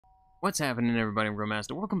What's happening, everybody? I'm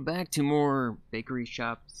Growmaster. Welcome back to more bakery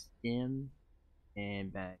shop skim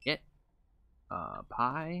and baguette.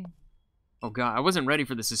 Pie. Oh god, I wasn't ready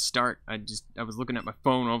for this to start. I was looking at my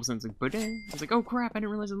phone, all of a sudden it's like, ba-ding. I was like, oh crap, I didn't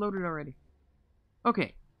realize it loaded already.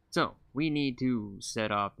 Okay, so we need to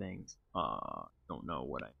set off things. Don't know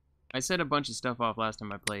what I set a bunch of stuff off last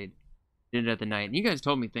time I played. Did it at the night, and you guys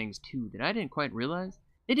told me things too that I didn't quite realize.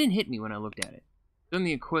 It didn't hit me when I looked at it. So in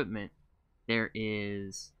the equipment, there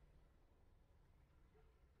is.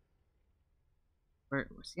 Where,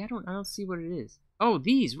 see, I don't see what it is. Oh,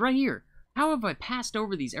 these right here. How have I passed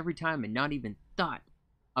over these every time and not even thought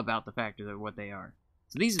about the fact of what they are?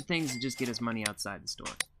 So these are things that just get us money outside the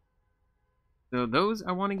store. So those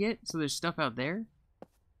I want to get. So there's stuff out there.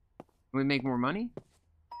 Can we make more money?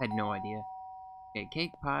 I had no idea. Okay,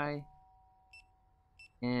 cake, pie,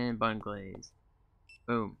 and bun glaze.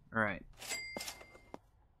 Boom. All right.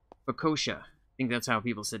 Focaccia. I think that's how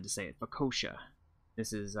people said to say it. Focaccia.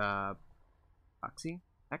 This is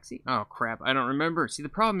Taxi? Oh crap, I don't remember. See, the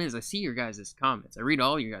problem is I see your guys' comments. I read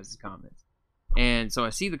all your guys' comments. And so I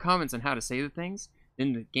see the comments on how to say the things,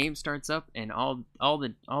 then the game starts up and all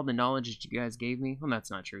the knowledge that you guys gave me, well, that's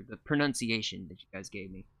not true. The pronunciation that you guys gave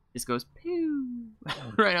me just goes pew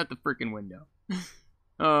right out the freaking window.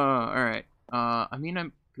 Alright. I mean,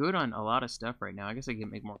 I'm good on a lot of stuff right now. I guess I can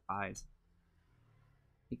make more pies.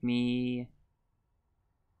 Make me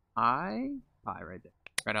pie right there.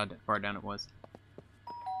 Right how far down it was.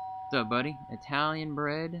 What's up, buddy? Italian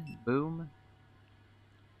bread. Boom.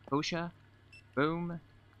 Kosha. Boom.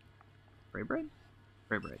 Gray bread?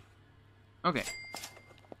 Gray bread. Okay.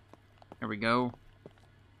 There we go.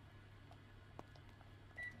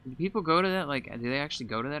 Do people go to that? Like, do they actually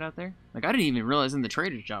go to that out there? Like, I didn't even realize in the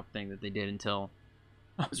trader shop thing that they did until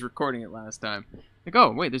I was recording it last time. Like,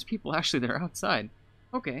 oh, wait, there's people actually there outside.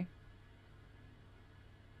 Okay.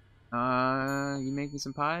 You make me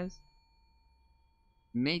some pies?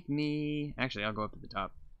 Make me... Actually, I'll go up to the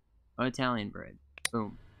top. Italian bread.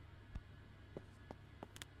 Boom.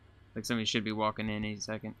 Like somebody should be walking in any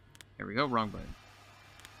second. There we go. Wrong button.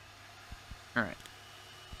 Alright.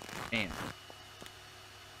 Bam.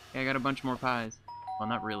 Okay, I got a bunch more pies. Well,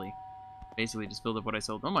 not really. Basically just filled up what I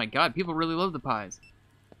sold. Oh my god, people really love the pies.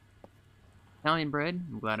 Italian bread.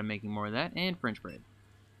 I'm glad I'm making more of that. And French bread.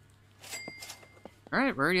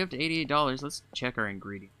 Alright, we're already up to $88. Let's check our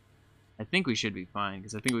ingredients. I think we should be fine,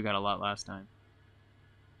 because I think we got a lot last time.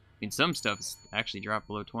 I mean, some stuff is actually dropped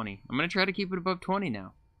below 20. I'm going to try to keep it above 20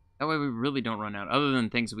 now. That way we really don't run out, other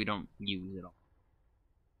than things we don't use at all.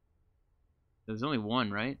 There's only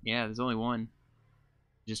one, right? Yeah, there's only one.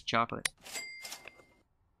 Just chocolate.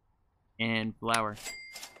 And flour.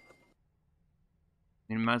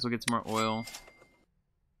 And might as well get some more oil.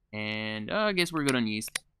 And I guess we're good on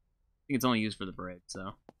yeast. I think it's only used for the bread,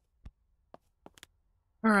 so...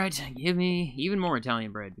 Alright, give me even more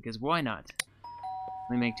Italian bread, because why not?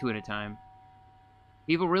 Let me make 2 at a time.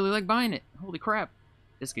 People really like buying it. Holy crap.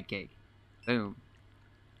 Biscuit cake. Boom.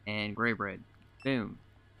 And gray bread. Boom.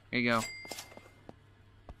 There you go.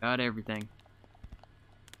 Got everything.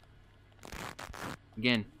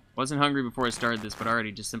 Again, wasn't hungry before I started this, but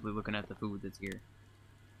already just simply looking at the food that's here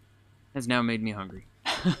has now made me hungry.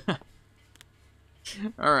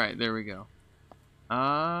 Alright, there we go.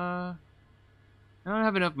 I don't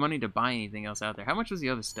have enough money to buy anything else out there. How much was the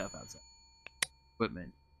other stuff outside?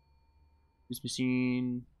 Equipment. Juice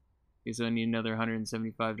machine. Okay, so I need another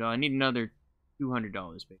 $175. I need another $200,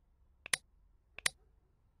 basically.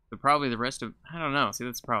 But probably the rest of... I don't know. See,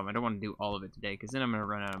 that's the problem. I don't want to do all of it today, because then I'm going to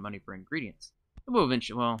run out of money for ingredients. We'll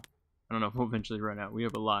eventually... Well, I don't know if we'll eventually run out. We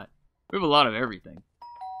have a lot. We have a lot of everything.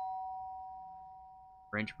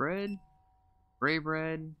 French bread. Gray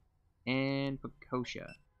bread. And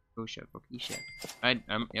focaccia. Focaccia.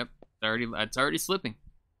 Yep. It's already slipping.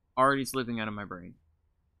 Already slipping out of my brain.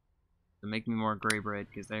 So make me more gray bread,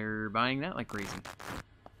 because they're buying that like crazy.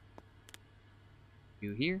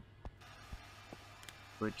 You here.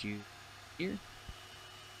 Put you here.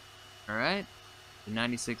 Alright.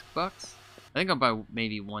 96 bucks. I think I'll buy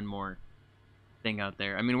maybe one more thing out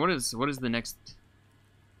there. I mean, what is the next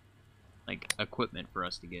like equipment for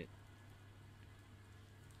us to get?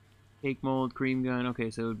 Cake mold, cream gun. Okay,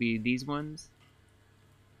 so it would be these ones.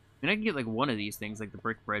 I mean, I can get like one of these things, like the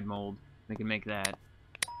brick bread mold. I can make that.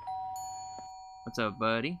 What's up,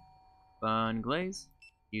 buddy? Bun glaze.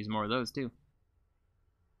 Use more of those too.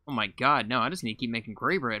 Oh my god, no, I just need to keep making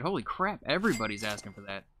gray bread. Holy crap, everybody's asking for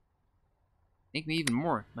that. Make me even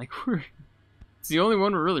more. Like, it's the only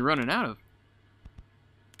one we're really running out of.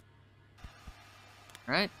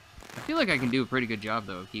 Alright. I feel like I can do a pretty good job,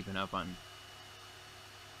 though, of keeping up on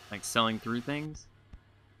like selling through things.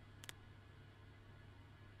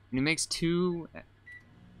 When he makes 2,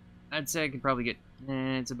 I'd say I could probably get...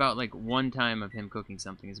 it's about like 1 time of him cooking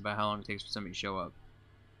something. It's about how long it takes for somebody to show up.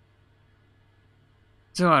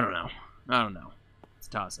 So I don't know. I don't know. It's a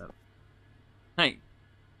toss-up. Hey.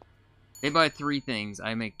 They buy 3 things.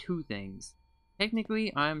 I make 2 things.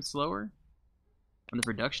 Technically, I'm slower on the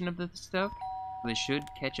production of the stuff. So they should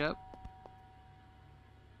catch up.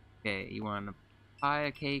 Okay, you want a pie,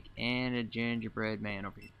 a cake, and a gingerbread man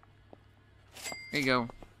over here. There you go.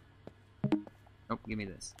 Nope, give me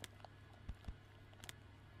this.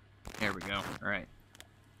 There we go. Alright.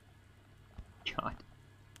 God.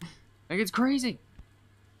 Like, it's crazy!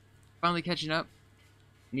 Finally catching up.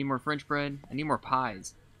 I need more French bread. I need more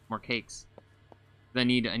pies. More cakes. I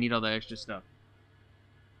need all that extra stuff.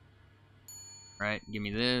 Alright, give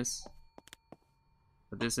me this.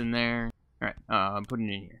 Put this in there. Alright, I'm putting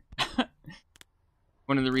it in here.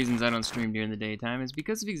 One of the reasons I don't stream during the daytime is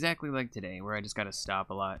because of exactly like today, where I just gotta stop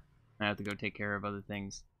a lot. I have to go take care of other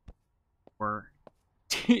things. Or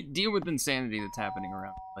deal with insanity that's happening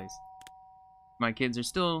around the place. My kids are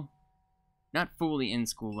still not fully in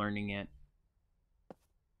school learning yet.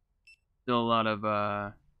 Still a lot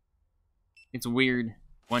of, it's weird.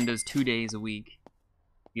 One does 2 days a week.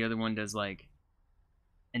 The other one does, like,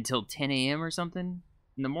 until 10 a.m. or something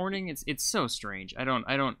in the morning. It's so strange. I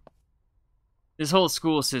don't... This whole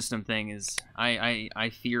school system thing is...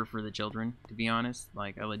 I fear for the children, to be honest.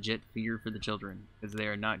 Like, I legit fear for the children. Because they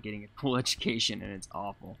are not getting a full education, and it's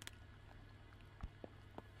awful.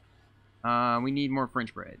 We need more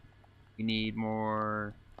French bread. We need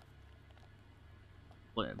more...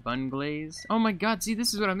 bun glaze. Oh my god, see,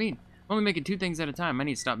 this is what I mean. I'm only making 2 things at a time. I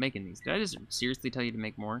need to stop making these. Did I just seriously tell you to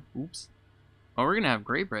make more? Oops. Oh, we're gonna have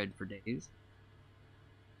gray bread for days.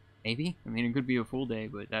 Maybe? I mean, it could be a full day,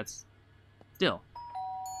 but that's... Still.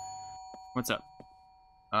 What's up?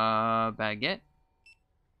 Baguette.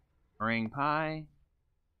 Meringue pie.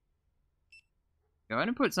 Yo, I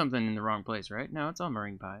didn't put something in the wrong place, right? No, it's all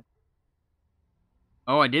meringue pie.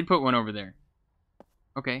 Oh, I did put one over there.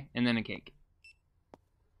 Okay, and then a cake.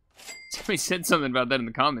 Somebody said something about that in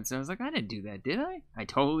the comments, and I was like, I didn't do that, did I? I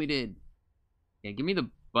totally did. Yeah, give me the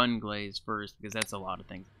bun glaze first, because that's a lot of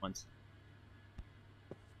things at once.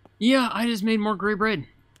 Yeah, I just made more gray bread.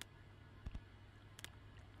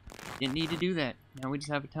 Didn't need to do that. Now we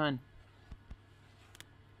just have a ton.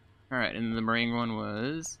 Alright, and the meringue one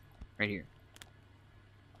was right here.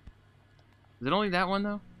 Is it only that one,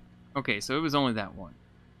 though? Okay, so it was only that one.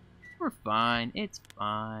 We're fine. It's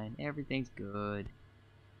fine. Everything's good.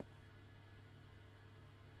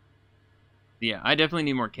 Yeah, I definitely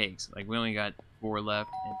need more cakes. Like, we only got 4 left,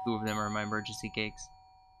 and 2 of them are my emergency cakes.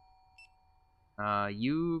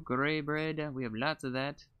 You gray bread. We have lots of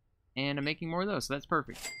that. And I'm making more of those, so that's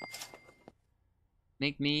perfect.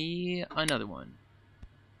 Make me another one.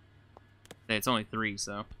 Hey, it's only 3,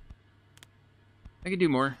 so... I could do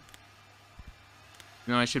more.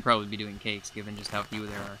 No, I should probably be doing cakes, given just how few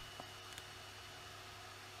there are.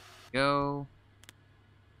 Go.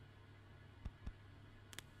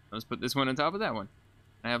 Let's put this one on top of that one.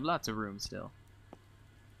 I have lots of room still.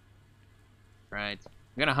 Right.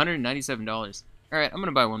 We got $197. Alright, I'm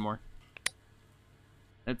gonna buy one more.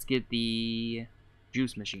 Let's get the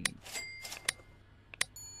juice machine.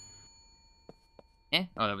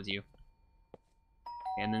 Oh, that was you.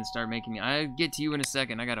 And then start making me... I'll get to you in a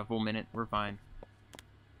second. I got a full minute. We're fine.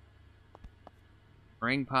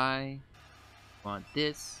 Meringue pie. Want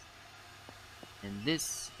this. And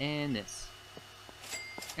this. And this.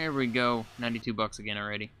 There we go. 92 bucks again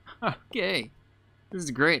already. Okay. This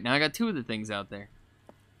is great. Now I got 2 of the things out there.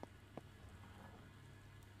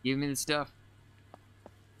 Give me the stuff.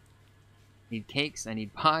 Need cakes. I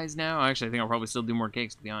need pies now. Actually, I think I'll probably still do more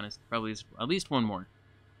cakes, to be honest. Probably at least one more.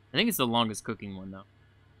 I think it's the longest cooking one, though.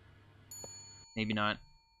 Maybe not.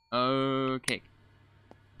 Cake.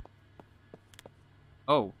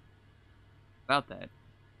 Oh. About that.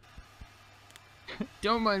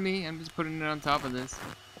 Don't mind me. I'm just putting it on top of this.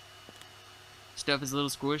 Stuff is a little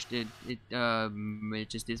squished. It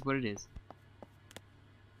just is what it is.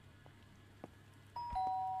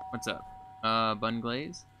 What's up? Bun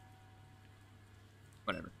glaze?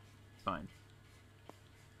 Whatever. It's fine.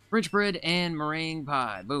 French bread and meringue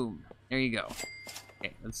pie. Boom. There you go.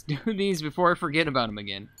 Okay, let's do these before I forget about them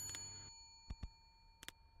again.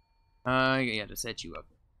 Yeah, to set you up.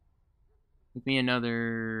 Make me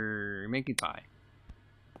another... Make me pie.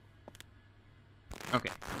 Okay.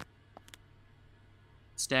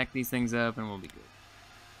 Stack these things up and we'll be good.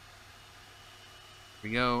 There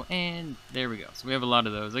we go, and there we go. So we have a lot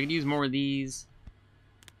of those. I could use more of these,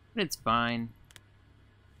 but it's fine.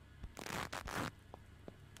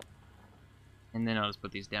 And then I'll just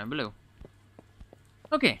put these down below.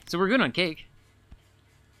 Okay, so we're good on cake.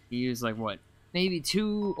 You use, like, what? Maybe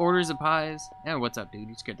 2 orders of pies. Yeah, what's up, dude?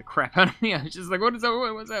 You scared the crap out of me. I was just like, what's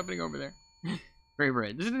happening over there? Gray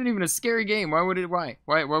bread. This isn't even a scary game. Why would it? Why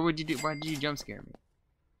would you do? Why did you jump scare me?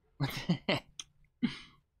 What the heck?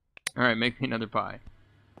 All right, make me another pie.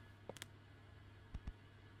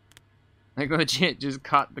 Like legit, just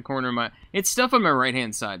caught the corner of my. It's stuff on my right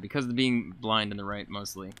hand side because of being blind on the right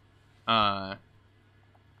mostly.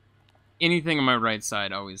 Anything on my right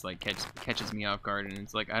side always like catches me off guard, and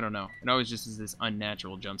it's like I don't know. It always just is this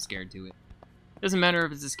unnatural jump scare to it. Doesn't matter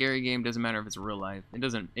if it's a scary game. Doesn't matter if it's real life. It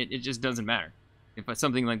doesn't. It just doesn't matter. If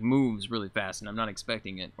something like moves really fast and I'm not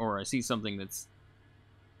expecting it, or I see something that's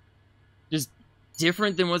just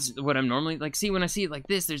different than what I'm normally like. See, when I see it like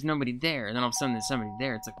this, there's nobody there, and then all of a sudden there's somebody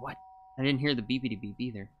there. It's like what? I didn't hear the beepity beep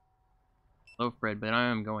either. Loaf bread, but I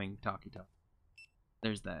am going talkie talk.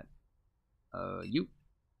 There's that. You.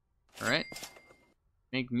 Alright.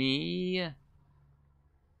 Make me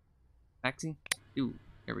taxi. Ooh,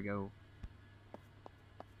 there we go.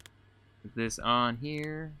 Put this on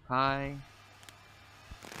here. Pie.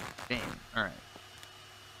 Bam. Alright.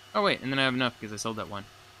 Oh wait, and then I have enough because I sold that one.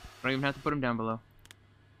 I don't even have to put them down below.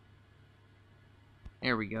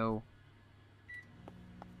 There we go.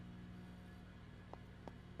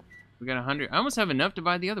 We got 100. I almost have enough to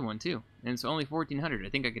buy the other one too, and it's only 1,400. I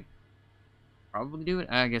think I could probably do it.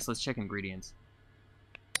 I guess let's check ingredients.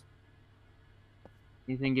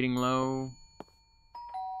 Anything getting low?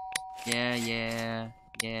 Yeah.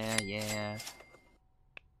 I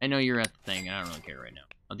know you're at the thing, and I don't really care right now.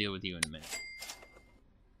 I'll deal with you in a minute.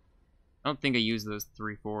 I don't think I used those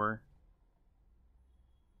 3, 4.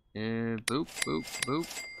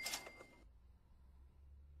 Boop.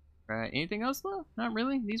 Right, anything else though? Not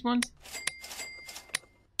really? These ones?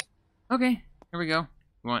 Okay, here we go.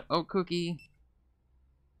 We want oat cookie,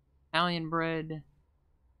 Italian bread,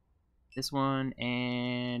 this one,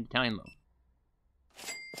 and Italian loaf.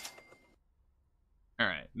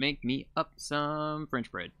 Alright, make me up some French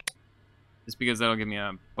bread. Just because that'll give me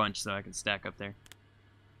a bunch so I can stack up there.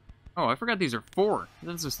 Oh, I forgot these are 4.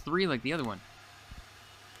 This was 3 like the other one.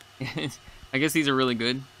 I guess these are really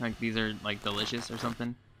good. Like these are like delicious or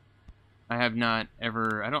something. I have not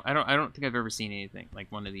ever. I don't think I've ever seen anything like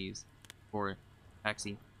one of these for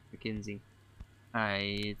Taxi McKinsey.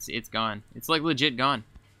 It's gone. It's like legit gone.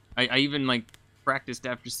 I even like practiced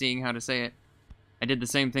after seeing how to say it. I did the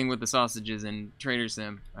same thing with the sausages in Trader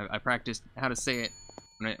Sim. I practiced how to say it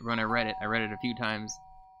when I read it. I read it a few times,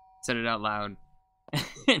 said it out loud.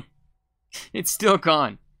 It's still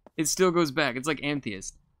gone. It still goes back. It's like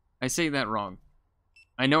Atheist. I say that wrong.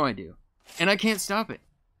 I know I do, and I can't stop it.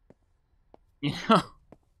 You know,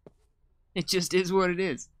 it just is what it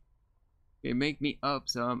is. Okay, make me up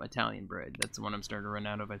some Italian bread. That's the one I'm starting to run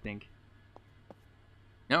out of, I think.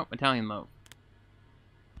 Nope, Italian loaf.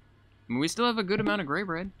 I mean, we still have a good amount of gray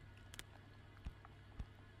bread.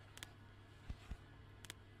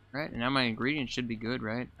 Right, and now my ingredients should be good,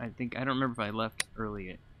 right? I don't remember if I left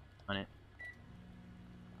early on it.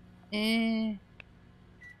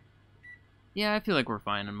 Yeah, I feel like we're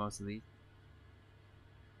fine on most of these.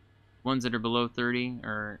 Ones that are below 30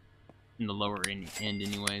 are in the lower end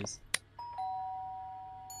anyways.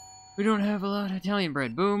 We don't have a lot of Italian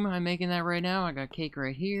bread. Boom, I'm making that right now. I got cake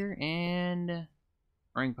right here and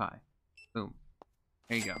meringue pie. Boom.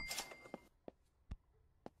 There you go.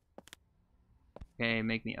 Okay,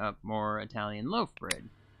 make me up more Italian loaf bread.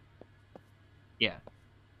 Yeah.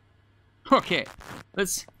 Okay,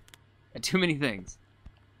 let's... Got too many things.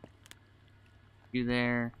 You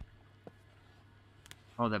there.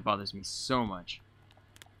 Oh, that bothers me so much.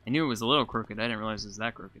 I knew it was a little crooked. I didn't realize it was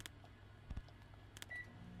that crooked.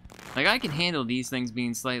 Like, I can handle these things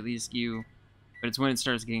being slightly askew, but it's when it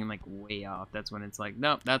starts getting, like, way off. That's when it's like,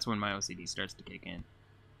 nope, that's when my OCD starts to kick in.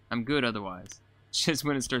 I'm good otherwise. It's just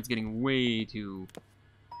when it starts getting way too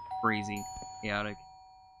crazy, chaotic.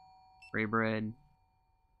 Gray bread.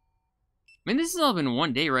 I mean, this has all been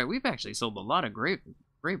one day, right? We've actually sold a lot of gray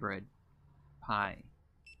bread. Pie.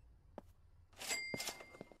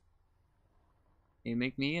 They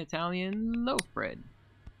make me Italian loaf bread.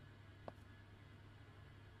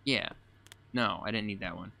 Yeah. No, I didn't need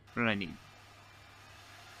that one. What did I need?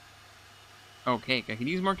 Oh, cake. I could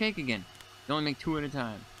use more cake again. You only make 2 at a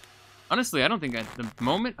time. Honestly, I don't think at the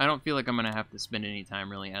moment, I don't feel like I'm going to have to spend any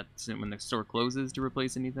time really when the store closes to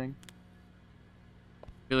replace anything.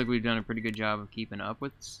 I feel like we've done a pretty good job of keeping up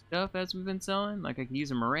with stuff as we've been selling. Like, I could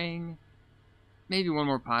use a meringue. Maybe one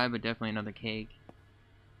more pie, but definitely another cake.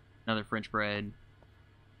 Another French bread.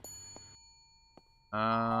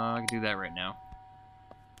 I could do that right now.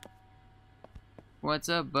 What's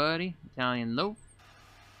up, buddy? Italian loaf.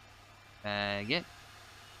 Baguette.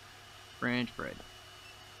 French bread.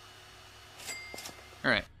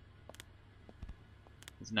 Alright.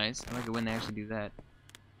 It's nice. I like it when they actually do that.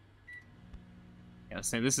 Yeah,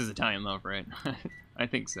 so this is Italian loaf, right? I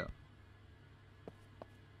think so.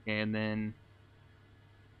 Okay, and then...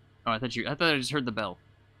 Oh, I thought I just heard the bell.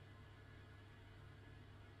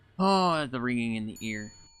 Oh, the ringing in the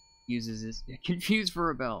ear. Uses this. Confused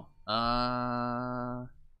for a bell.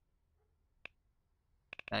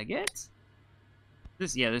 Baguette?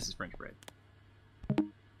 This is French bread.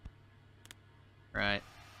 Right.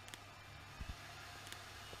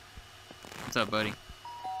 What's up, buddy?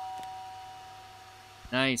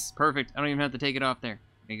 Nice. Perfect. I don't even have to take it off there.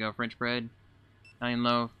 There you go. French bread, Italian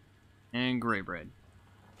loaf, and gray bread.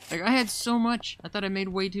 Like, I had so much. I thought I made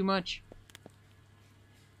way too much.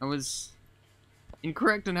 I was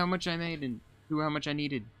incorrect on how much I made and how much I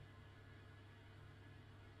needed.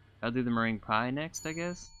 I'll do the meringue pie next, I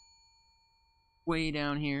guess. Way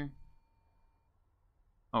down here.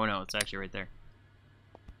 Oh no, it's actually right there.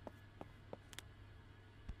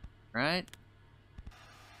 Right.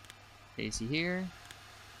 Casey here.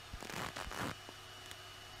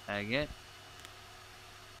 Baguette.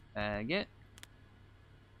 Baguette.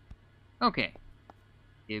 Okay.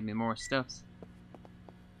 Give me more stuffs.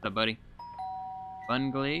 What's up, buddy?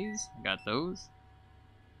 Bun glaze. Got those.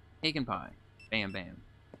 Cake and pie. Bam, bam.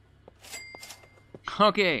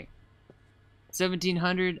 Okay.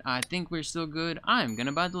 1700. I think we're still good. I'm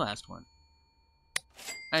gonna buy the last one.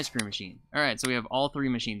 Ice cream machine. Alright, so we have all 3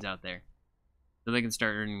 machines out there. So they can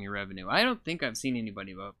start earning me revenue. I don't think I've seen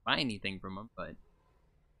anybody buy anything from them, but...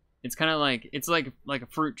 It's kind of like... It's like a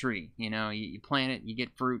fruit tree, you know? You plant it, you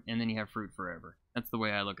get fruit, and then you have fruit forever. That's the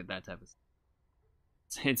way I look at that type of stuff.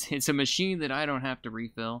 It's a machine that I don't have to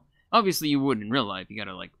refill. Obviously, you would in real life. You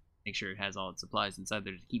gotta, like, make sure it has all its supplies inside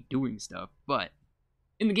there to keep doing stuff. But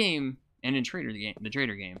in the game, and in the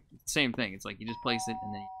trader game, it's the same thing. It's like you just place it,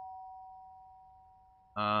 and then...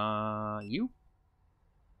 You?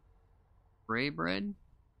 Gray bread?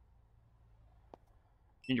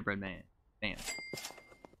 Gingerbread man. Bam.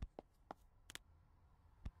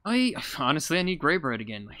 Honestly, I need gray bread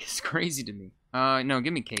again. Like, it's crazy to me. No,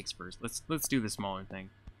 give me cakes first. Let's do the smaller thing.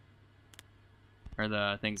 Or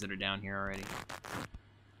the things that are down here already.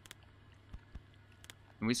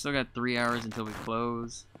 And we still got 3 hours until we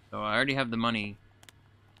close. So I already have the money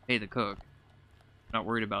to pay the cook. Not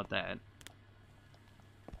worried about that.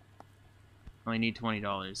 Only need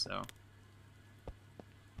 $20, so.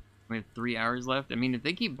 We have 3 hours left. I mean, if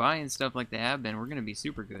they keep buying stuff like they have been, we're gonna be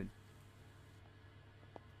super good.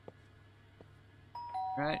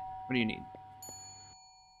 Alright, what do you need?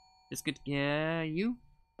 Biscuit, yeah, you,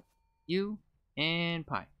 and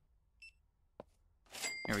pie.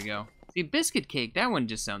 There we go. See, biscuit cake, that one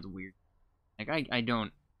just sounds weird. Like, I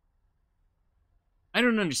don't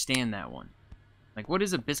understand that one. Like, what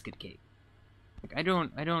is a biscuit cake? Like, I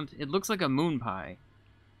don't, it looks like a moon pie.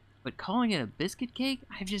 But calling it a biscuit cake?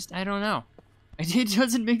 I don't know. It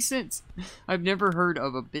doesn't make sense. I've never heard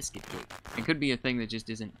of a biscuit cake. It could be a thing that just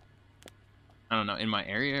isn't, I don't know, in my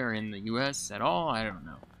area or in the U.S. at all. I don't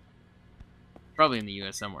know. Probably in the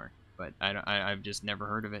U.S. somewhere, but I've just never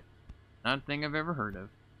heard of it. Not a thing I've ever heard of.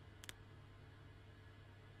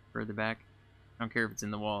 Further back. I don't care if it's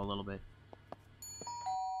in the wall a little bit.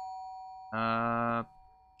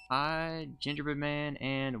 Pie, gingerbread man,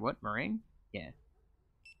 and what, meringue? Yeah.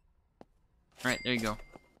 Alright, there you go.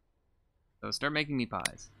 So start making me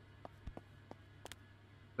pies.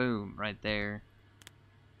 Boom, right there.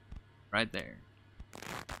 Right there.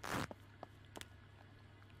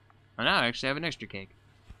 Oh, now I actually have an extra cake.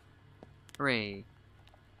 Hooray.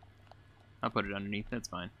 I'll put it underneath, that's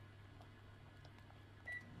fine.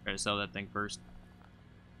 Try to sell that thing first.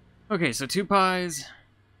 Okay, so 2 pies.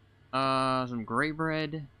 Some gray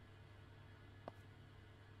bread.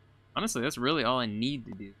 Honestly, that's really all I need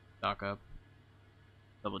to do. Stock up.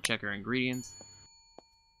 Double check our ingredients.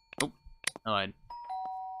 Oh, I lied.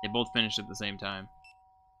 They both finished at the same time.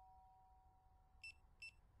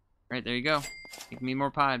 Alright, there you go. Make me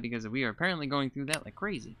more pie because we are apparently going through that like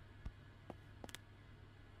crazy.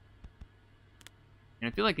 And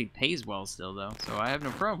I feel like it pays well still though, so I have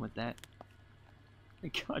no problem with that. My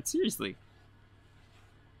God, seriously.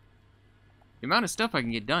 The amount of stuff I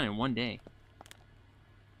can get done in one day.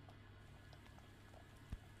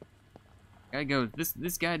 I go,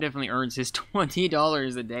 this guy definitely earns his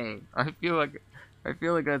 $20 a day. I feel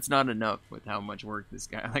like that's not enough with how much work this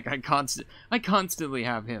guy. Like I constantly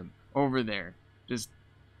have him over there, just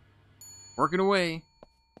working away.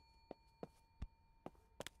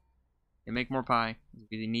 And make more pie.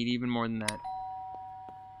 We need even more than that.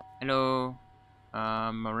 Hello.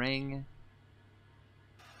 Meringue.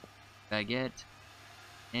 Baguette.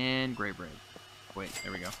 And gray bread. Wait,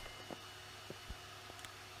 there we go.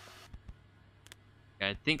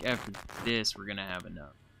 Okay, I think after this we're gonna have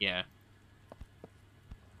enough. Yeah.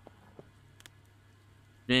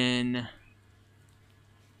 Then...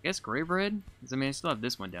 I guess gray bread? Because, I mean, I still have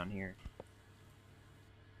this one down here.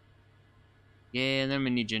 Yeah, and then I'm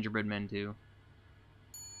gonna need gingerbread men, too.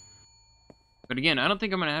 But again, I don't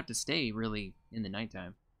think I'm gonna have to stay, really, in the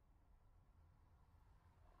nighttime.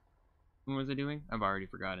 What was I doing? I've already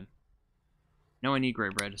forgotten. No, I need gray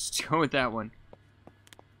bread. Let's go with that one.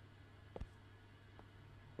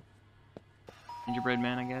 Gingerbread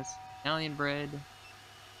man, I guess. Italian bread.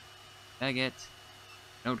 Baguette.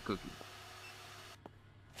 Note cookie.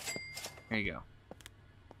 There you go.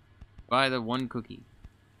 Buy the one cookie.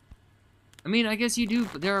 I mean, I guess you do,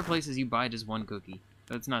 but there are places you buy just one cookie.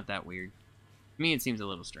 So it's not that weird. To me, it seems a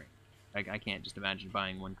little strange. Like, I can't just imagine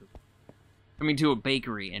buying one cookie. Coming to a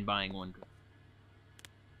bakery and buying one cookie.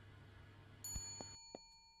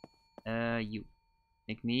 You.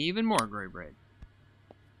 Make me even more gray bread.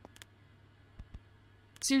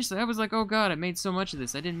 Seriously, I was like, oh god, I made so much of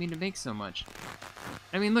this. I didn't mean to make so much.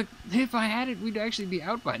 I mean, look, if I had it, we'd actually be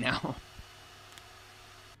out by now.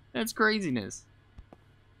 That's craziness.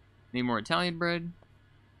 Need more Italian bread.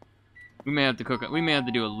 We may have to cook it. We may have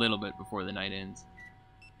to do a little bit before the night ends.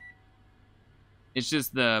 It's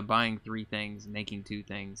just the buying 3 things, making 2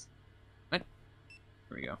 things. What?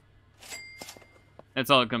 There we go. That's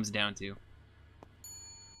all it comes down to.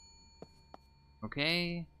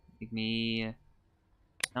 Okay. Make me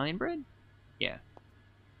Italian bread? Yeah.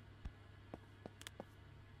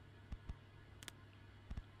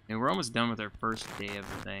 And we're almost done with our first day of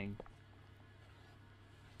the thing.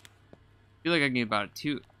 I feel like I can get about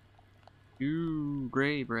 2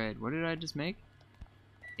 gray bread. What did I just make?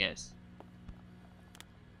 Yes.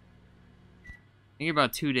 I think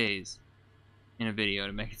about 2 days in a video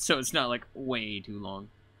to make it so it's not like way too long.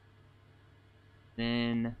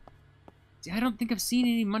 Then, see, I don't think I've seen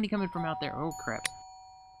any money coming from out there. Oh crap.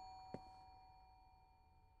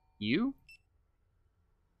 You?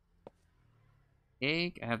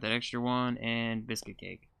 Cake, I have that extra one, and biscuit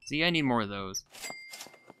cake. See, I need more of those.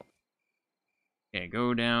 Okay,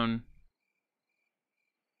 go down.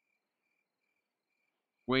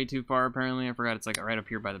 Way too far, apparently. I forgot it's like right up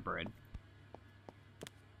here by the bread.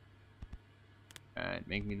 Alright,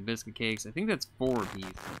 make me the biscuit cakes. I think that's 4 apiece.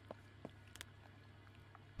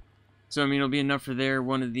 So, I mean, it'll be enough for there.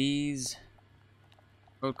 One of these.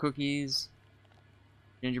 Oat cookies.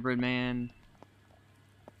 Gingerbread man.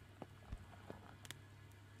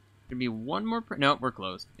 Could be one more. No, we're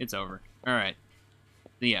closed. It's over. Alright.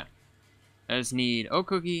 So, yeah. I just need oat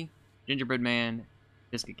cookie, gingerbread man,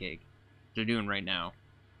 biscuit cake. Which they're doing right now.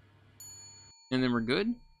 And then we're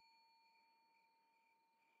good.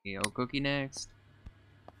 Okay, oat cookie next.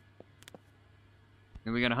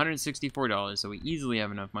 And we got $164, so we easily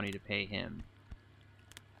have enough money to pay him.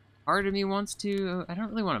 Part of me wants to... I don't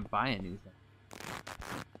really want to buy a new thing.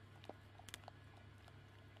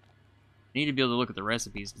 I need to be able to look at the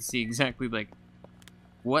recipes to see exactly, like,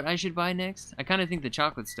 what I should buy next. I kind of think the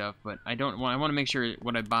chocolate stuff, but I don't want... I want to make sure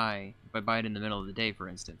what I buy, if I buy it in the middle of the day, for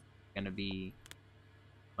instance, it's going to be,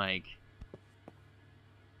 like...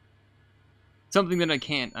 something that I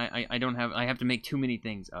can't... I don't have... I have to make too many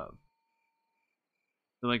things of.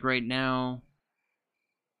 So, like, right now,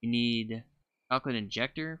 you need chocolate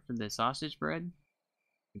injector for the sausage bread.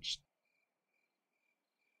 Which...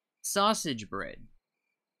 sausage bread.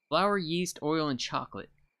 Flour, yeast, oil, and chocolate.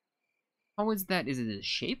 How is that? Is it the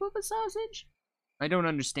shape of a sausage? I don't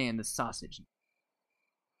understand the sausage.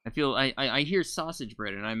 I feel... I hear sausage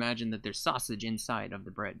bread, and I imagine that there's sausage inside of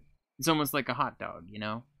the bread. It's almost like a hot dog, you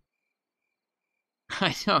know?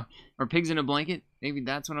 I know. Or pigs in a blanket. Maybe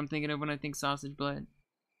that's what I'm thinking of when I think sausage bread.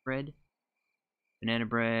 Banana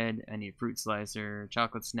bread. I need a fruit slicer.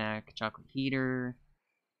 Chocolate snack. Chocolate heater.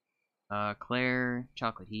 Claire.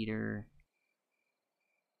 Chocolate heater.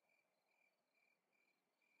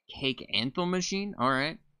 Cake anthill machine?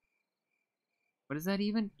 Alright. What is that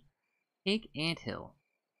even? Cake anthill.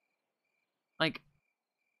 Like,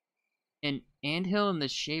 an anthill in the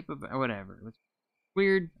shape of... whatever.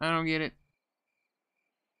 Weird. I don't get it.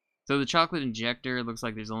 So the chocolate injector looks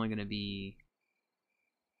like there's only going to be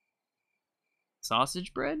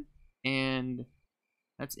sausage bread, and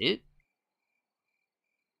that's it.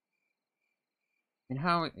 And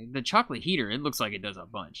how the chocolate heater, it looks like it does a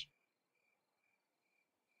bunch.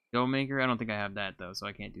 Dough maker, I don't think I have that though, so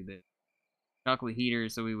I can't do this. Chocolate heater,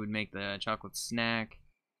 so we would make the chocolate snack.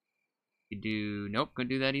 You do, nope, couldn't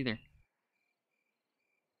do that either.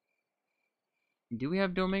 Do we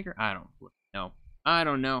have dough maker? I don't know. I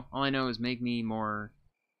don't know. All I know is make me more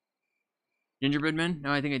gingerbread men.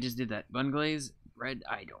 No, I think I just did that. Bun glaze, bread.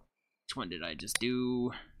 I don't. Which one did I just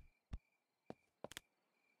do?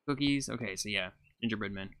 Cookies. Okay, so yeah,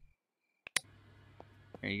 gingerbread men.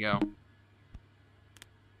 There you go.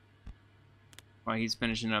 While he's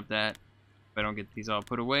finishing up that, if I don't get these all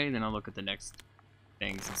put away, then I'll look at the next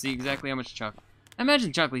things and see exactly how much chocolate. I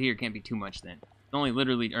imagine chocolate here can't be too much then. It's only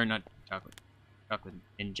literally, or not chocolate, chocolate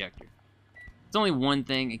injector. It's only one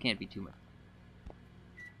thing, it can't be too much. I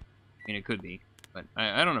mean, it could be, but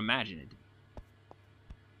I don't imagine it.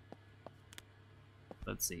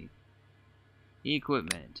 Let's see.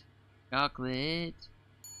 Equipment. Chocolate.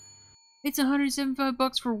 It's 175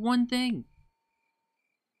 bucks for one thing.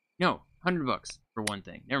 No, 100 bucks for one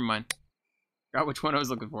thing. Never mind. Forgot which one I was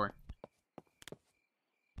looking for.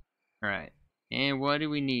 Alright. And what do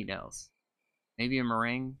we need else? Maybe a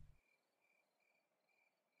meringue?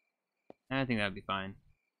 I think that'd be fine.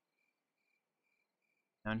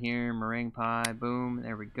 Down here, meringue pie, boom,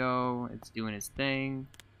 there we go. It's doing its thing.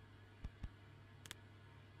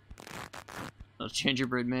 Little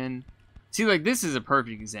gingerbread man. See, like, this is a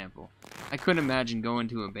perfect example. I couldn't imagine going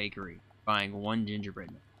to a bakery, buying one gingerbread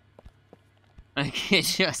man. Like,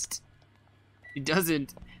 it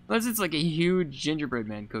doesn't, unless it's like a huge gingerbread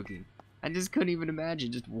man cookie. I just couldn't even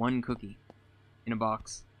imagine just one cookie in a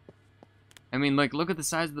box. I mean, like, look at the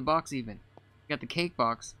size of the box even. You got the cake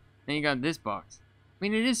box, then you got this box. I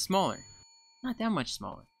mean, it is smaller. Not that much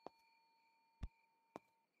smaller.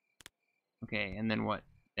 Okay, and then what?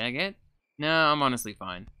 Did I get? No, I'm honestly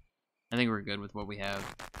fine. I think we're good with what we have.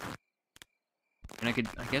 And I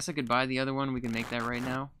guess I could buy the other one. We can make that right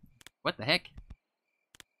now. What the heck?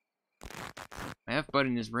 My F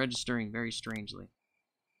button is registering very strangely.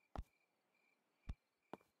 I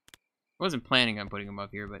wasn't planning on putting them up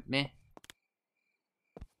here, but meh.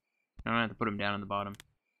 I don't have to put them down on the bottom.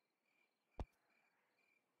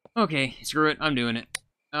 Okay, screw it. I'm doing it.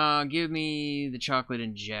 Give me the chocolate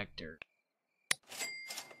injector.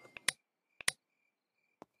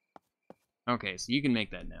 Okay, so you can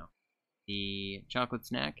make that now. The chocolate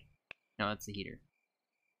snack? No, that's the heater.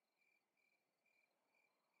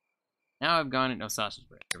 Now I've gone into sausage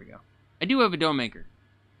bread. Here we go. I do have a dough maker.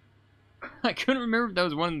 I couldn't remember if that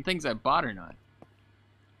was one of the things I bought or not.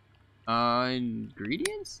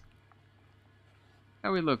 Ingredients? How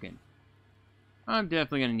are we looking? I'm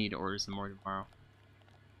definitely gonna need to order some more tomorrow.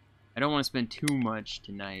 I don't want to spend too much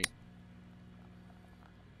tonight.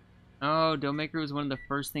 Oh, dough maker was one of the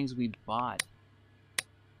first things we bought.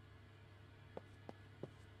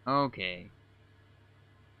 Okay.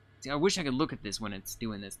 See, I wish I could look at this when it's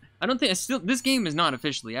doing this. I don't think this game is not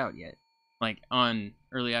officially out yet. Like on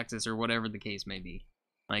early access or whatever the case may be.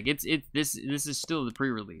 Like this is still the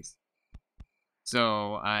pre-release.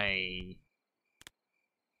 So oh,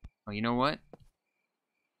 you know what?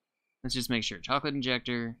 Let's just make sure. Chocolate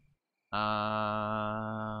injector.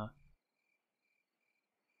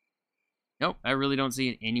 Nope, I really don't see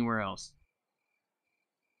it anywhere else.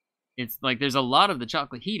 It's like there's a lot of the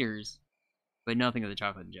chocolate heaters, but nothing of the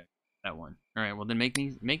chocolate injector. That one. All right, well then make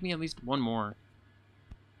me at least one more,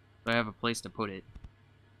 so I have a place to put it.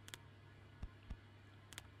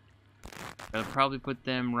 I'll probably put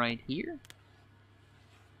them right here,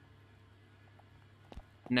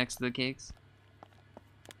 next to the cakes.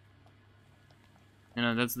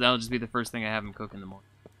 And that'll just be the first thing I have them cook in the morning.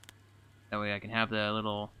 That way I can have the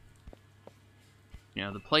little,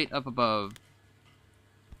 the plate up above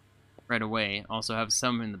right away. Also have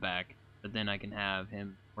some in the back, but then I can have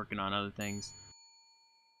him working on other things.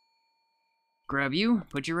 Grab you,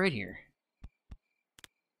 put you right here.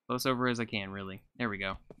 Close over as I can, really. There we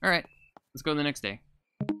go. Alright, let's go the next day.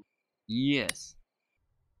 Yes.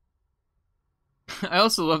 I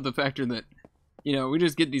also love the factor that, we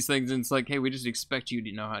just get these things and it's like, hey, we just expect you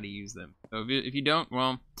to know how to use them. So if you don't,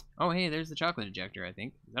 well, oh, hey, there's the chocolate injector, I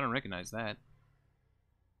think. I don't recognize that.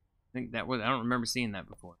 I think I don't remember seeing that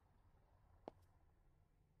before.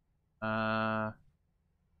 Yeah,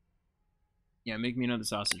 make me another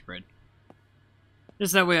sausage bread.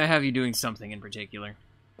 Just that way I have you doing something in particular.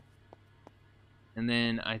 And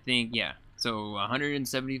then I think, yeah, so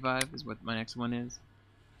 175 is what my next one is.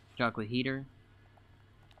 Chocolate heater.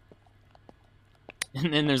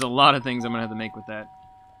 And then there's a lot of things I'm gonna have to make with that.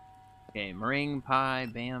 Okay, meringue pie,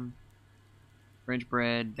 bam. French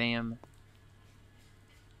bread, bam.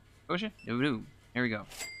 Kosher? Doo-doo. There we go.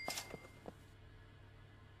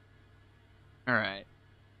 Alright.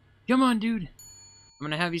 Come on, dude. I'm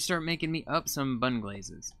gonna have you start making me up some bun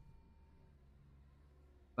glazes.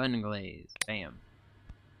 Bun glaze. Bam.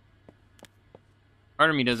 Part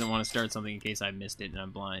of me doesn't want to start something in case I missed it and I'm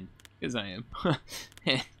blind. Because I am.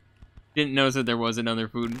 Didn't notice that there was another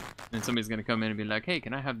food. And somebody's going to come in and be like, hey,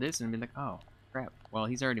 can I have this? And be like, oh, crap. Well,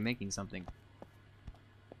 he's already making something.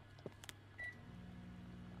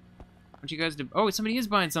 What you guys do? Oh, somebody is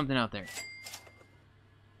buying something out there.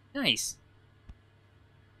 Nice.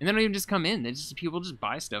 And they don't even just come in. They just people just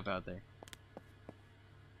buy stuff out there.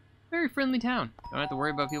 Very friendly town. Don't have to worry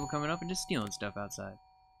about people coming up and just stealing stuff outside.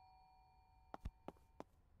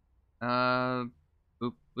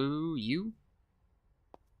 Boop boo you.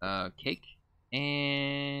 Cake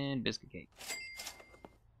and biscuit cake.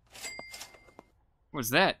 What's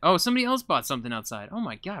that? Oh, somebody else bought something outside. Oh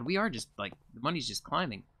my god, we are just like the money's just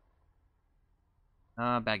climbing.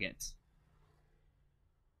 Baguettes.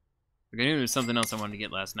 Like, I knew there was something else I wanted to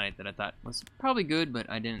get last night that I thought was probably good, but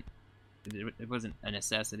I didn't. It wasn't a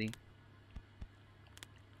necessity.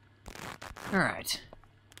 Alright.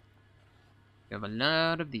 We have a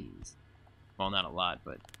lot of these. Well, not a lot,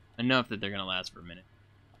 but enough that they're going to last for a minute.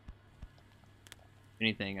 If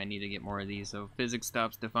anything, I need to get more of these so physics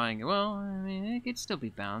stops defying it. Well, I mean, it could still be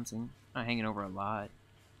bouncing. Not hanging over a lot.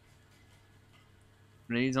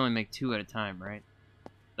 But these only make 2 at a time, right?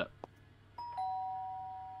 So.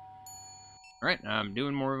 Alright, I'm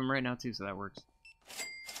doing more of them right now too, so that works.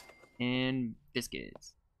 And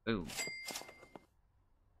biscuits. Boom.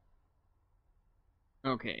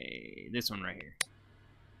 Okay, this one right here.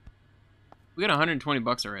 We got 120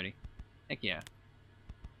 bucks already. Heck yeah.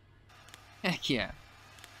 Heck yeah.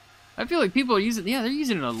 I feel like people are using, yeah, they're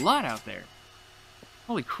using it a lot out there.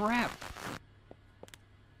 Holy crap.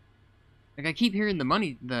 Like, I keep hearing the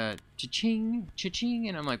money, the cha-ching, cha-ching,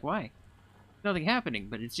 and I'm like, why? Nothing happening,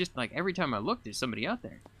 but it's just like every time I look, there's somebody out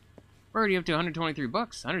there. We're already up to 123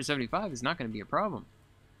 bucks. 175 is not going to be a problem.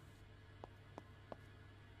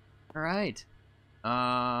 All right.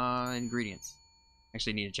 Ingredients.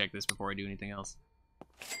 Actually, need to check this before I do anything else.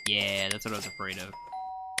 Yeah, that's what I was afraid of.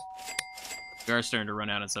 We are starting to run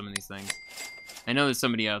out of some of these things. I know there's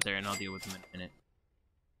somebody out there, and I'll deal with them in a minute.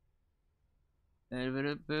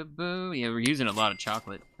 Yeah, we're using a lot of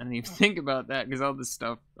chocolate. I didn't even think about that, because all this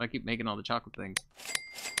stuff, I keep making all the chocolate things.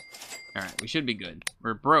 Alright, we should be good.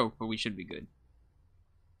 We're broke, but we should be good.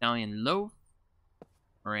 Italian loaf,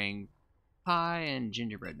 meringue pie, and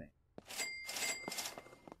gingerbread man.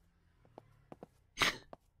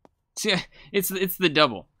 See, it's the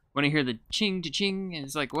double. When I hear the ching to ching, and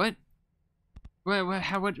it's like, what? Why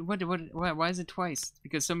is it twice? It's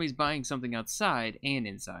because somebody's buying something outside and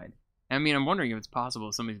inside. I mean, I'm wondering if it's possible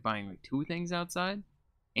if somebody's buying like 2 things outside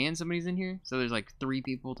and somebody's in here. So there's like 3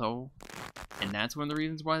 people total. And that's one of the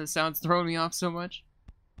reasons why the sound's throwing me off so much.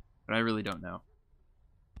 But I really don't know.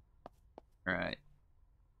 Alright.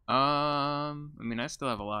 I mean, I still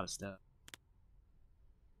have a lot of stuff.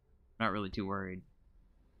 Not really too worried.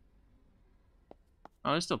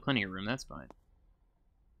 Oh, there's still plenty of room. That's fine.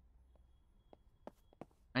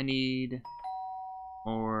 I need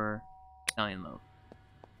more Italian loaf.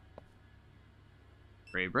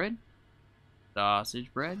 Gray bread.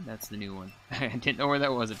 Sausage bread. That's the new one. I didn't know where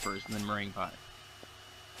that was at first. And then meringue pie.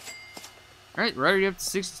 Alright, we're already up to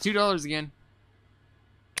 $62 again.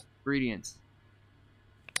 Ingredients.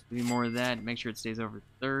 Maybe more of that. Make sure it stays over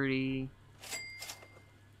 30.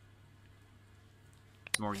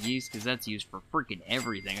 More yeast, because that's used for freaking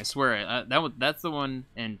everything. I swear, that's the one,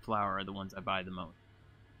 and flour are the ones I buy the most.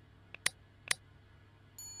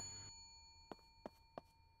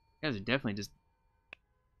 You guys are definitely just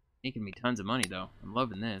making me tons of money, though. I'm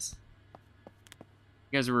loving this.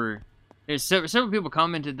 You guys were... There's several people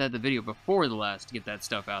commented that the video before the last to get that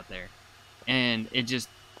stuff out there. And it just...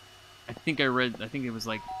 I think it was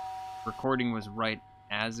like... Recording was right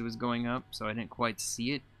as it was going up, so I didn't quite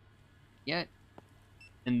see it yet.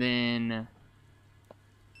 And then...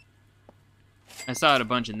 I saw it a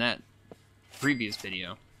bunch in that previous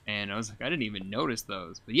video. And I was like, I didn't even notice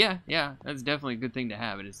those. But yeah, that's definitely a good thing to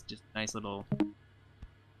have. It is just a nice little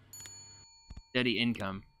steady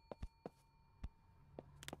income.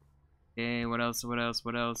 Okay, what else?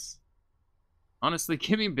 Honestly,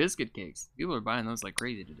 give me biscuit cakes. People are buying those like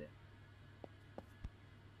crazy today.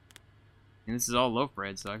 And this is all loaf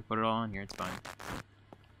bread, so I can put it all on here. It's fine.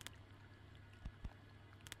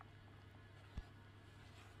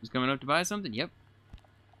 Who's coming up to buy something? Yep.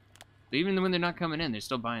 So even when they're not coming in, they're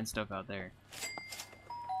still buying stuff out there.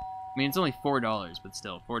 I mean, it's only $4, but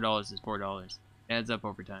still, $4 is $4. It adds up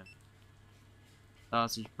over time.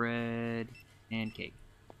 Sausage bread and cake.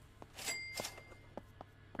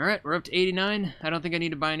 Alright, we're up to 89. I don't think I need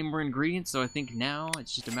to buy any more ingredients, so I think now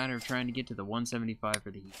it's just a matter of trying to get to the 175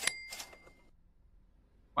 for the heat.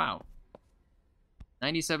 Wow.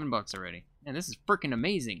 $97 already. Man, this is freaking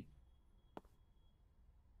amazing.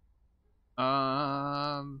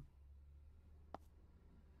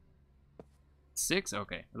 6?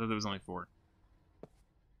 Okay. I thought there was only 4.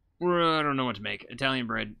 I don't know what to make. Italian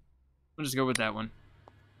bread. We'll just go with that one.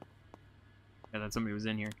 Yeah, that somebody was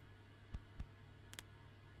in here.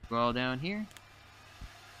 Go all down here.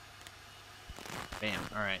 Bam.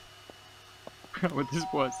 Alright. Forgot what this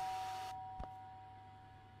was.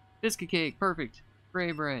 Biscuit cake. Perfect.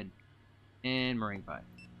 Gray bread. And meringue pie.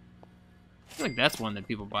 I feel like that's one that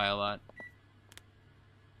people buy a lot.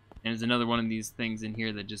 And there's another one of these things in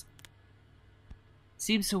here that just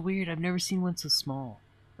seems so weird. I've never seen one so small.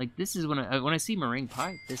 Like, this is when I see meringue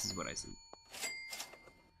pie, this is what I see.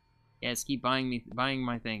 Yes, keep buying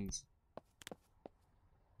my things.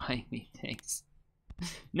 Buying me things.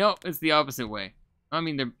 No, it's the opposite way. I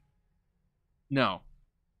mean, they're... No.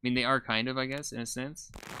 I mean, they are kind of, I guess, in a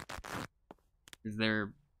sense. Because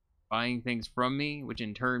they're buying things from me, which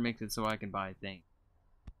in turn makes it so I can buy things.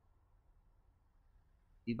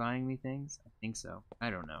 Is he buying me things? I think so. I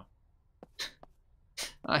don't know.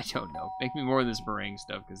 I don't know. Make me more of this meringue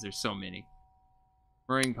stuff, because there's so many.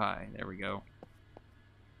 Meringue pie. There we go.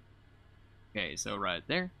 Okay, so right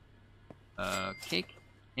there. Cake.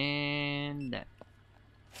 And that.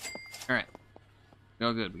 Alright.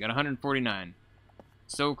 All good. We got 149.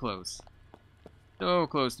 So close. So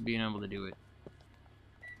close to being able to do it.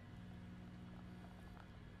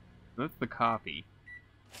 That's the coffee.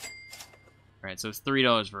 Alright, so it's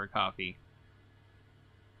 $3 for a coffee.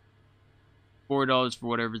 $4 for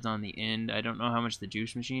whatever's on the end. I don't know how much the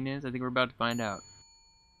juice machine is. I think we're about to find out.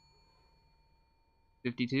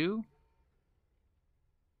 52?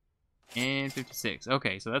 And 56.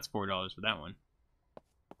 Okay, so that's $4 for that one.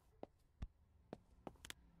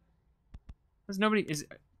 Nobody's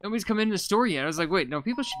come into the store yet. I was like, wait, no,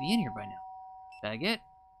 people should be in here by now. Baguette,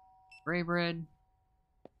 gray bread,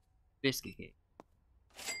 biscuit cake.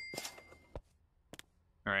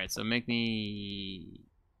 Alright, so make me...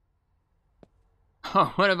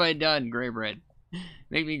 Oh, what have I done? Gray bread.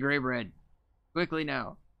 Make me gray bread. Quickly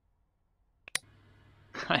now.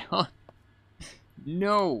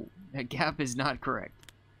 No! That gap is not correct.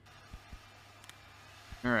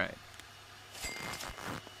 Alright.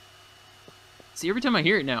 See, every time I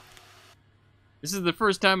hear it now, this is the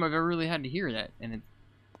first time I've ever really had to hear that, and it's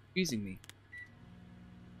confusing me.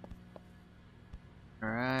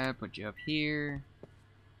 Alright, put you up here,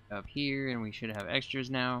 and we should have extras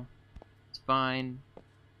now. It's fine.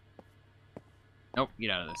 Nope, get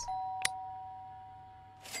out of this.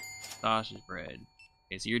 Sausage bread.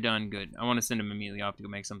 Okay, so you're done. Good. I want to send him immediately off to go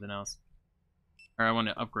make something else. Or I want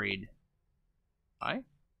to upgrade. Pie?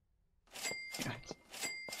 Yeah.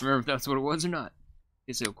 Remember if that's what it was or not.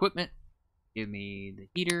 Okay, so equipment. Give me the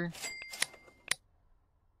heater.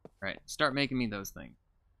 Alright, start making me those things.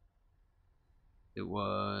 It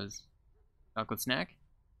was chocolate snack?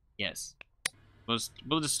 Yes.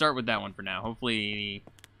 We'll just start with that one for now. Hopefully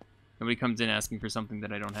nobody comes in asking for something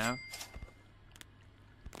that I don't have.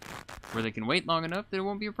 Where they can wait long enough that it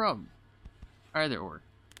won't be a problem. Either or.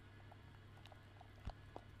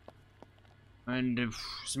 And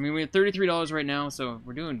I mean, we have $33 right now, so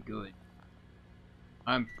we're doing good.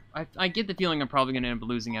 I get the feeling I'm probably gonna end up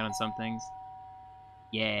losing out on some things.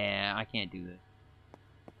 Yeah, I can't do that.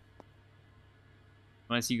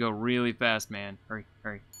 Unless you go really fast, man. Hurry,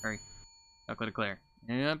 hurry, hurry. Chocolate eclair.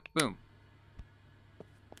 Yep, boom.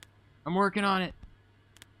 I'm working on it.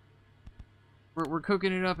 We're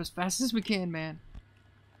cooking it up as fast as we can, man.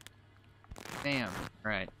 Bam.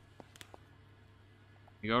 Alright.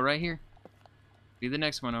 You go right here. Be the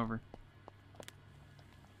next one over.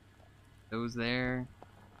 Those there.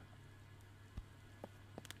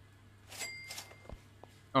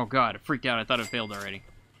 Oh god, I freaked out. I thought it failed already.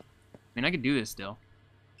 I mean, I could do this still.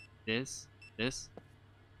 This.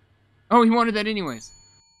 Oh, he wanted that anyways.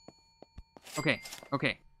 Okay,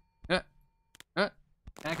 okay.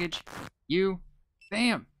 Package. You.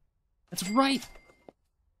 Bam! That's right!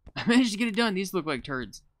 I managed to get it done. These look like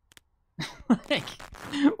turds. Like,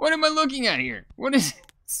 what am I looking at here? What is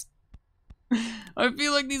this? I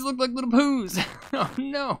feel like these look like little poos. Oh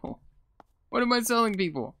no! What am I selling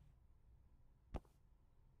people?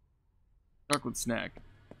 Chocolate snack.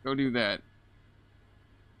 Go do that.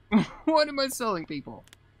 What am I selling people?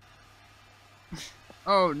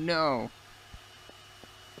 Oh no.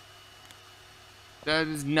 That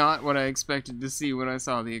is not what I expected to see when I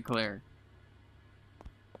saw the eclair.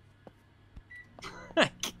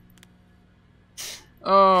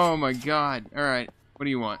 Oh my god. Alright, what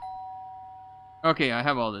do you want? Okay, I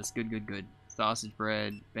have all this. Good, good, good. Sausage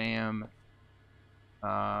bread, bam.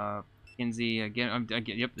 Can Kinsey, again,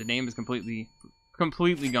 yep, the name is completely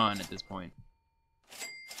gone at this point.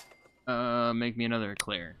 Make me another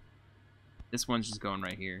eclair. This one's just going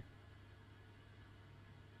right here.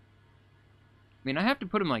 I mean, I have to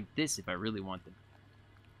put them like this if I really want them.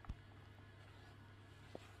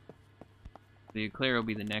 The eclair will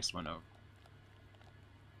be the next one over.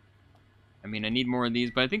 I mean, I need more of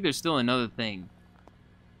these, but I think there's still another thing.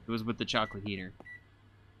 It was with the chocolate heater.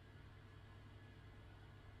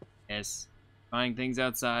 Yes. Buying things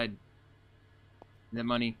outside. That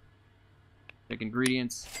money. Check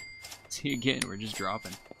ingredients. See, again, we're just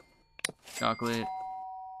dropping. Chocolate.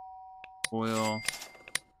 Oil.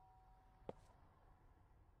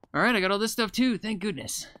 Alright, I got all this stuff too, thank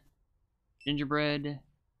goodness. Gingerbread.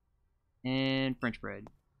 And French bread.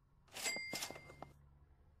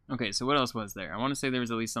 Okay, so what else was there? I want to say there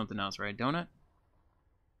was at least something else, right? Donut?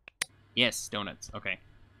 Yes, donuts. Okay.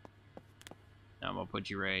 Now I'm going to put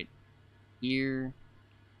you right here.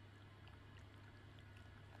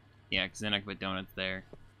 Yeah, because then I can put donuts there.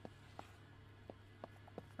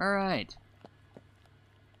 Alright. I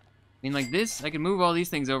mean, like this, I can move all these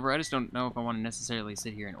things over. I just don't know if I want to necessarily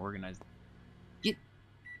sit here and organize them. Get...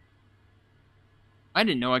 I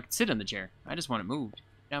didn't know I could sit on the chair. I just want it moved.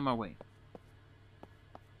 Get out of my way.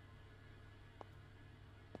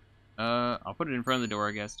 I'll put it in front of the door,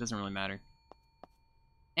 I guess. Doesn't really matter.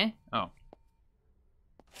 Oh.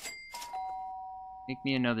 Make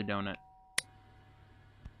me another donut.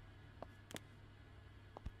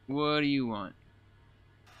 What do you want?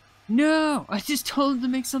 No! I just told him to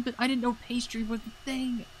make something. I didn't know pastry was the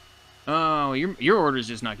thing. Oh, your order's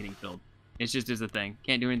just not getting filled. It's just is a thing.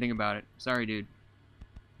 Can't do anything about it. Sorry, dude.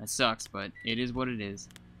 That sucks, but it is what it is.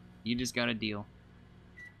 You just got a deal.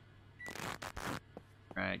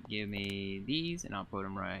 Alright, give me these, and I'll put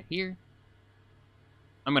them right here.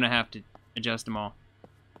 I'm gonna have to adjust them all.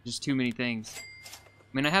 Just too many things.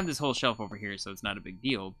 I mean, I have this whole shelf over here, so it's not a big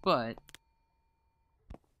deal, but...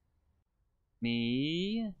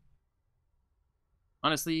 Me...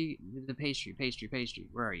 Honestly, the pastry.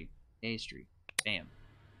 Where are you? Pastry. Bam.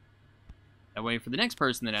 That way, for the next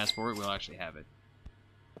person that asks for it, we'll actually have it.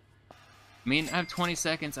 I mean, I have 20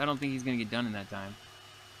 seconds. I don't think he's gonna get done in that time.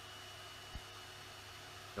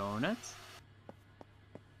 Donuts.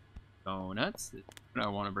 Donuts. That's what I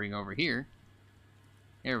want to bring over here.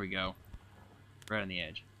 There we go. Right on the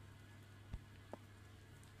edge.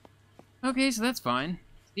 Okay, so that's fine.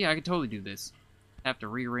 Yeah, I could totally do this. Have to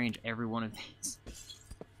rearrange every one of these.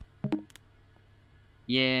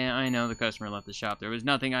 Yeah, I know the customer left the shop. There was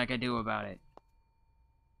nothing I could do about it.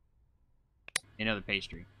 Another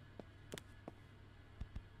pastry.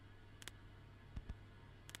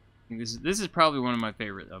 This is probably one of my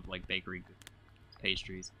favorite of like bakery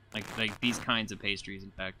pastries. Like these kinds of pastries,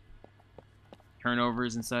 in fact.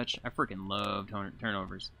 Turnovers and such. I freaking love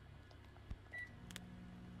turnovers.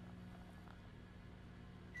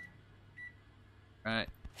 Right,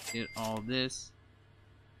 get all this.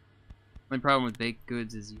 The only problem with baked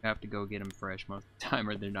goods is you have to go get them fresh most of the time,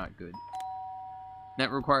 or they're not good.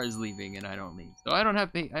 That requires leaving, and I don't leave, so I don't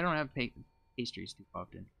have pastries too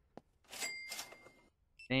often.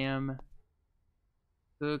 Bam.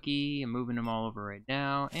 Cookie. I'm moving them all over right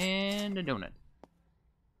now, and a donut.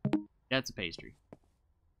 That's a pastry.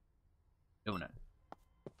 Donut.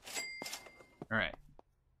 All right.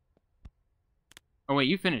 Oh wait,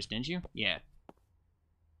 you finished, didn't you? Yeah.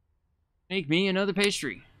 Make me another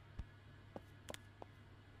pastry.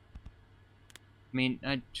 I mean,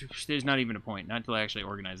 there's not even a point. Not until I actually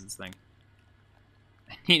organize this thing.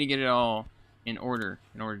 I need to get it all in order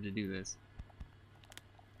to do this.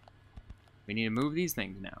 We need to move these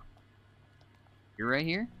things now. You're right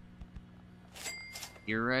here.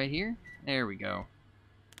 You're right here. There we go.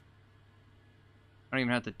 I don't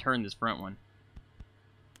even have to turn this front one.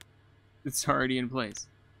 It's already in place.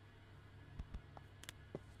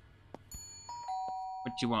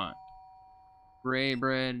 What you want? Gray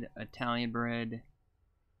bread, Italian bread,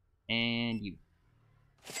 and you.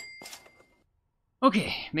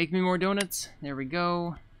 Okay, make me more donuts. There we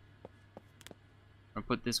go. I'll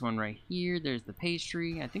put this one right here. There's the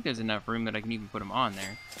pastry. I think there's enough room that I can even put them on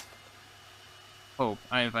there. Hope.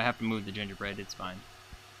 If I have to move the gingerbread, it's fine.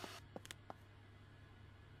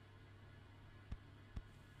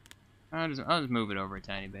 I'll just move it over a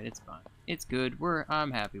tiny bit. It's fine. It's good. I'm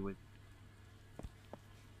happy with it.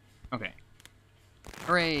 Okay.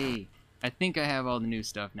 Hooray! I think I have all the new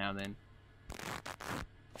stuff now then.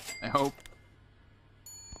 I hope.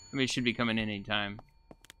 Somebody should be coming in anytime.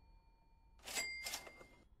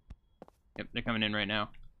 Yep, they're coming in right now.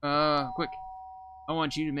 Quick. I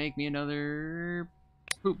want you to make me another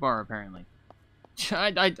poop bar, apparently.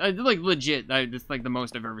 I like legit. It's like the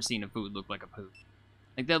most I've ever seen a food look like a poo.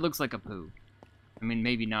 Like that looks like a poo. I mean,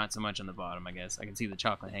 maybe not so much on the bottom. I guess I can see the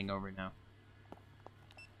chocolate hangover now.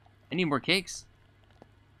 I need more cakes.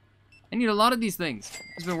 I need a lot of these things.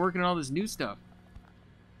 I've just been working on all this new stuff.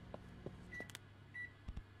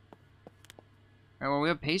 Alright, well, we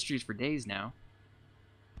have pastries for days now.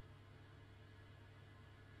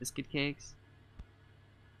 Biscuit cakes.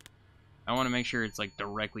 I want to make sure it's like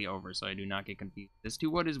directly over so I do not get confused. This to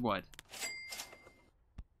what is what?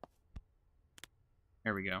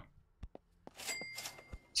 There we go.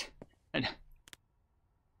 And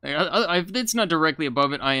if it's not directly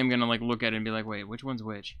above it, I am gonna like look at it and be like, wait, which one's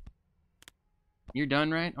which? You're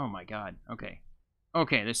done, right? Oh my god. Okay.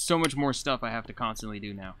 Okay, there's so much more stuff I have to constantly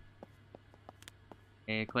do now.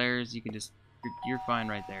 Okay, Claire's, you can just... You're fine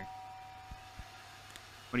right there.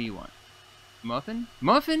 What do you want? Muffin?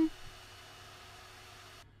 Muffin?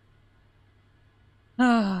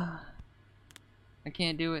 I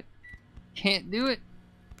can't do it. Can't do it.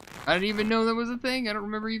 I didn't even know that was a thing. I don't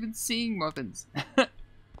remember even seeing muffins.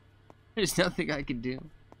 There's nothing I can do.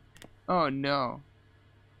 Oh no.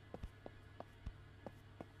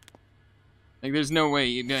 Like there's no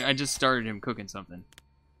way. I just started him cooking something.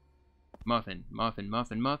 Muffin, muffin,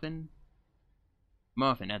 muffin, muffin.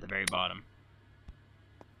 Muffin at the very bottom.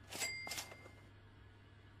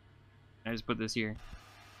 I just put this here.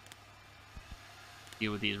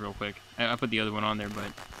 Deal with these real quick. I put the other one on there,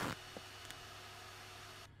 but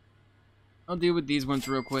I'll deal with these ones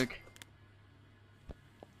real quick.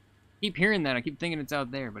 Keep hearing that. I keep thinking it's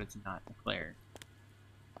out there, but it's not. Claire.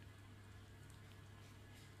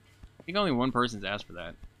 I think only one person's asked for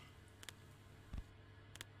that.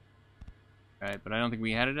 Right, but I don't think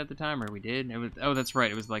we had it at the time, or we did. It was, oh, that's right.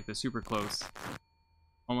 It was like the super close.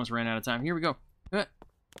 Almost ran out of time. Here we go.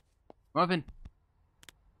 Muffin.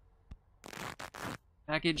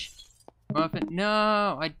 Package. Muffin.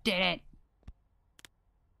 No, I did it.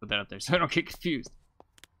 Put that up there so I don't get confused.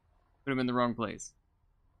 Put him in the wrong place.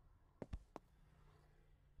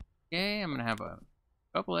 Okay, I'm gonna have a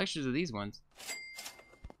couple extras of these ones.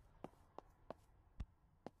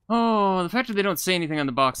 Oh, the fact that they don't say anything on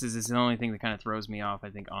the boxes is the only thing that kind of throws me off, I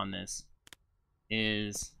think, on this.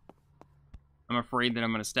 Is I'm afraid that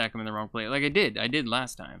I'm gonna stack them in the wrong place. Like I did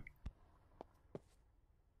last time.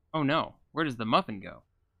 Oh no, where does the muffin go?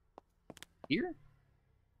 Here?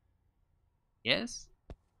 Yes?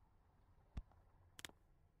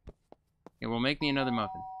 Okay, well, make me another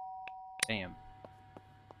muffin. Bam.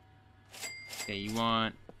 Okay, you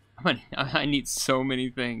want... I need so many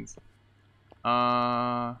things.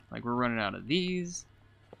 Like we're running out of these.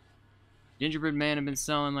 Gingerbread man have been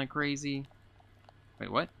selling like crazy.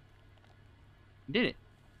 Wait, what? Did it?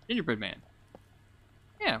 Gingerbread man.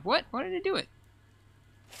 Yeah, what? Why did it do it?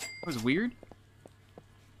 That was weird.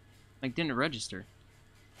 Like, didn't register.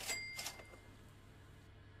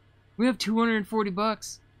 We have 240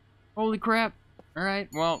 bucks. Holy crap. Alright,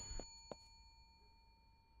 well.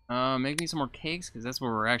 Make me some more cakes, because that's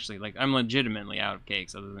where we're actually, like, I'm legitimately out of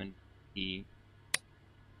cakes, other than the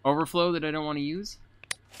overflow that I don't want to use.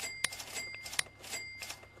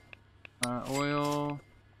 Oil,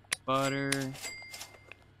 butter.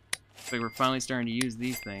 Looks like we're finally starting to use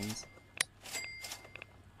these things.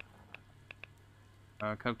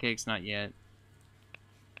 Cupcakes, not yet.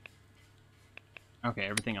 Okay,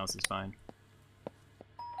 everything else is fine.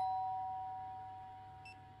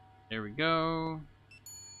 There we go.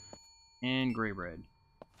 And gray bread.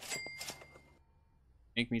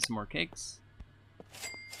 Make me some more cakes.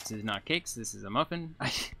 This is not cakes, this is a muffin.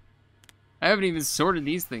 I haven't even sorted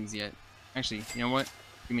these things yet. Actually, you know what?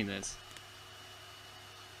 Give me this.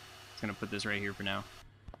 Just gonna put this right here for now.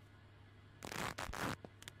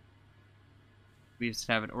 We just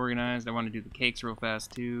have it organized. I want to do the cakes real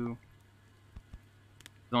fast too.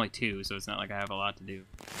 There's only 2, so it's not like I have a lot to do.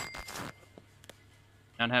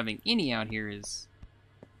 Not having any out here is...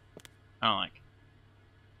 I don't like.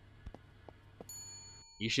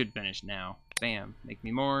 You should finish now. Bam. Make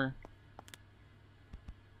me more.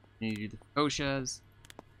 Need to do the koshas.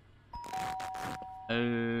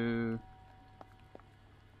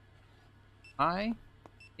 Pie,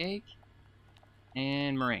 cake,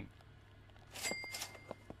 and meringue.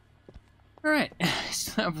 Alright. I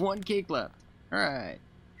still have 1 cake left. Alright.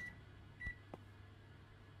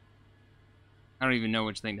 I don't even know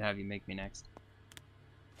which thing to have you make me next.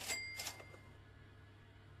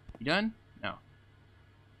 You done? No.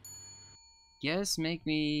 Yes, make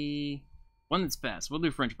me one that's fast. We'll do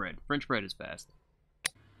French bread. French bread is fast.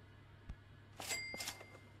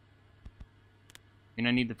 And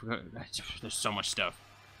I need the... There's so much stuff.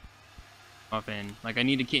 muffin. Like, I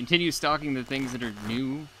need to continue stocking the things that are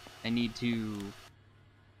new. I need to...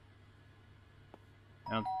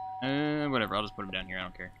 whatever, I'll just put them down here, I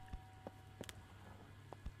don't care.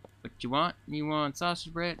 What you want? You want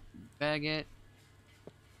sausage bread, baguette,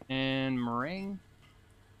 and meringue?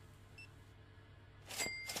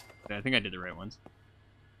 Okay, I think I did the right ones.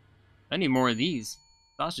 I need more of these.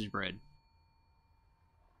 Sausage bread.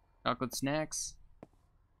 Chocolate snacks.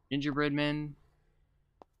 Gingerbread men.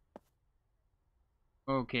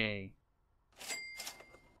 Okay.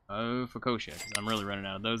 Oh, focaccia, because I'm really running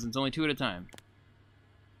out of those, and it's only 2 at a time.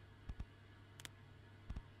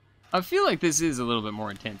 I feel like this is a little bit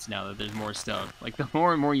more intense now that there's more stuff. Like, the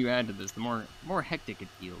more and more you add to this, the more hectic it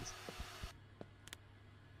feels.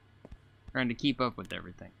 Trying to keep up with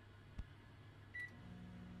everything.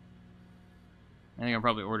 I think I'll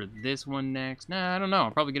probably order this one next. Nah, I don't know.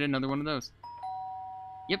 I'll probably get another one of those.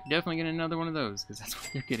 Yep, definitely get another one of those, because that's what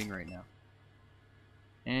they're getting right now.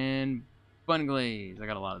 And bun glaze. I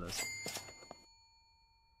got a lot of those.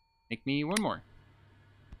 Make me one more.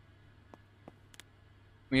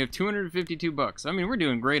 We have 252 bucks. I mean, we're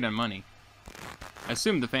doing great on money. I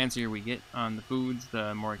assume the fancier we get on the foods,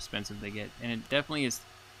 the more expensive they get. And it definitely is...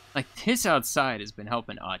 Like, this outside has been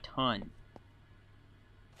helping a ton.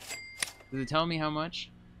 Does it tell me how much?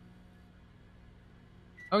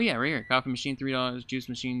 Oh yeah, right here. Coffee machine, $3. Juice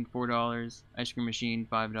machine, $4. Ice cream machine,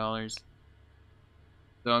 $5.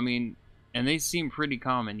 So, I mean... And they seem pretty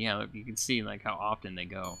common. Yeah, look, you can see, like, how often they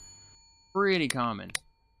go. Pretty common.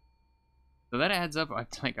 So that adds up. I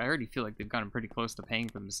already feel like they've gotten pretty close to paying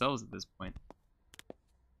for themselves at this point.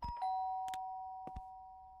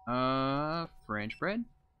 French bread,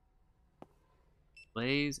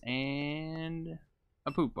 glaze, and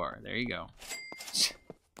a poop bar. There you go.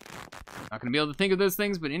 Not gonna be able to think of those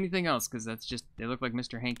things, but anything else, because that's just, they look like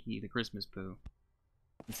Mr. Hanky, the Christmas poo.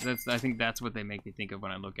 I think that's what they make me think of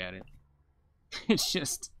when I look at it. It's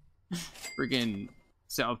just freaking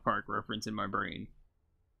South Park reference in my brain.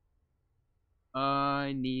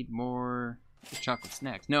 I need more chocolate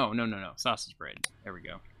snacks. No. Sausage bread. There we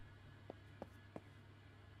go.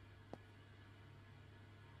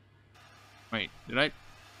 Wait, did I?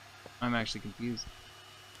 I'm actually confused.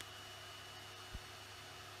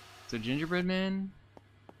 So gingerbread man,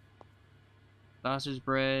 sausage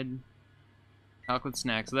bread, chocolate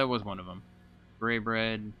snacks. So that was one of them. Gray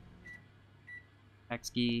bread,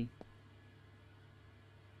 Hexkey.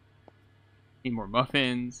 Need more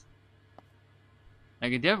muffins.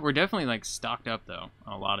 Like we're definitely like stocked up though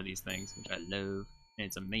on a lot of these things, which I love, and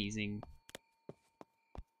it's amazing.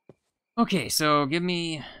 Okay, so give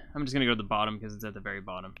me. I'm just gonna go to the bottom because it's at the very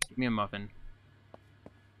bottom. Give me a muffin.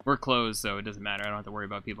 We're closed, so it doesn't matter. I don't have to worry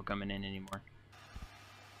about people coming in anymore.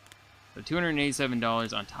 So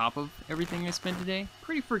 $287 on top of everything I spent today.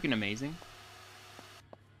 Pretty freaking amazing.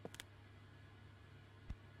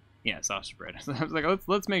 Yeah, sausage bread. So I was like,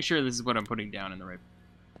 let's make sure this is what I'm putting down in the right.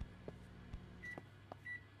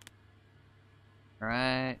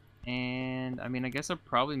 Alright, and I mean, I guess I'll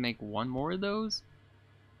probably make one more of those.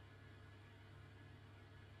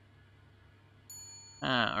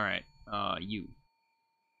 Alright. You.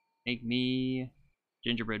 Make me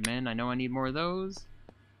gingerbread men. I know I need more of those.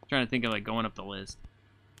 I'm trying to think of like going up the list.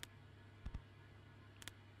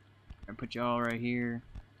 I put y'all right here.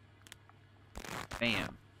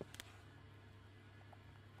 Bam.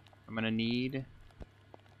 I'm gonna need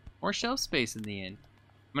more shelf space in the end.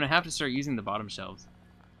 I'm gonna have to start using the bottom shelves,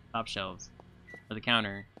 top shelves, for the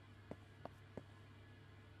counter. I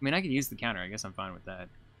mean, I could use the counter. I guess I'm fine with that.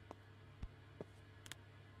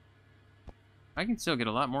 I can still get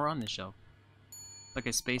a lot more on this shelf. Like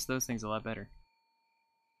I spaced those things a lot better.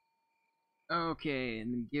 Okay,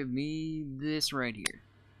 and then give me this right here.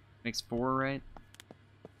 Makes 4, right?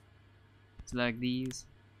 Select these.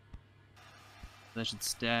 So I should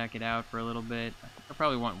stack it out for a little bit. I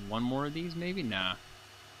probably want one more of these, maybe? Nah.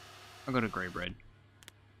 I'll go to gray bread.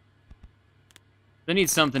 I need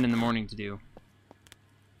something in the morning to do.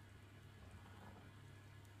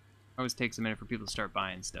 Always takes a minute for people to start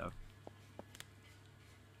buying stuff.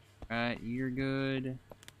 Alright, you're good.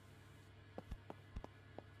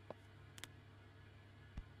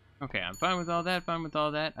 Okay, I'm fine with all that, fine with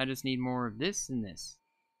all that. I just need more of this and this.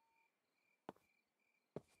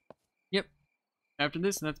 Yep. After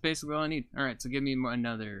this, that's basically all I need. Alright, so give me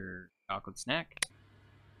another chocolate snack.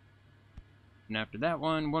 And after that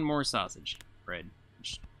one more sausage bread.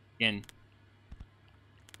 Which, again,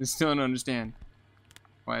 I still don't understand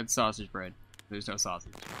why it's sausage bread. There's no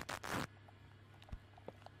sausage.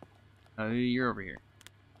 You're over here.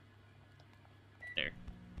 There.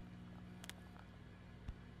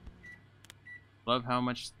 Love how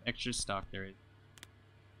much extra stock there is.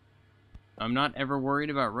 I'm not ever worried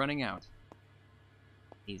about running out.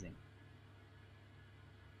 Amazing.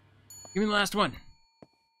 Give me the last one.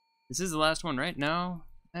 This is the last one, right? No?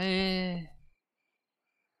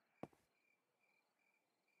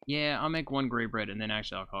 Yeah, I'll make one gray bread, and then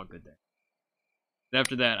actually I'll call it good there.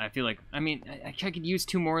 After that, I feel like... I mean, I could use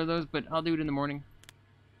 2 more of those, but I'll do it in the morning.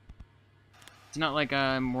 It's not like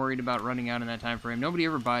I'm worried about running out in that time frame. Nobody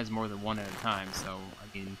ever buys more than 1 at a time, so,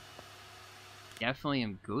 I mean... Definitely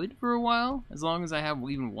am good for a while, as long as I have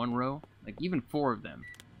even 1 row. Like, even 4 of them.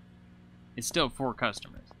 It's still 4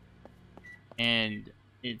 customers. And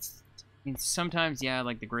it's... I mean, sometimes, yeah,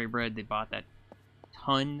 like the gray bread, they bought that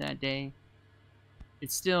ton that day.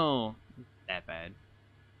 It's still that bad.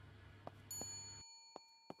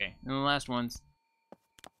 Okay, and the last ones.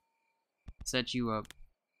 Set you up.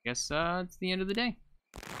 Guess it's the end of the day.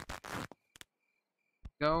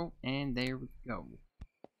 Go, and there we go.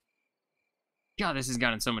 God, this has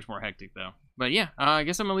gotten so much more hectic, though. But yeah, I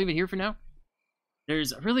guess I'm gonna leave it here for now.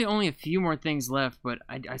 There's really only a few more things left, but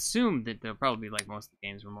I assume that they'll probably be like most of the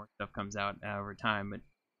games where more stuff comes out over time. But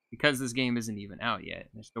because this game isn't even out yet,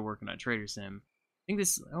 they're still working on Trader Sim. I think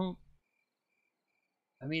this... Oh,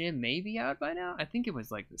 I mean, it may be out by now. I think it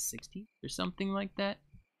was like the 16th or something like that.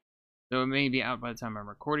 So it may be out by the time I'm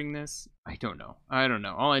recording this. I don't know. I don't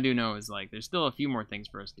know. All I do know is, like, there's still a few more things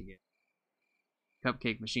for us to get.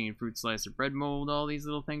 Cupcake machine, fruit slicer, bread mold, all these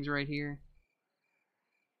little things right here.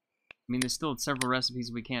 I mean, there's still several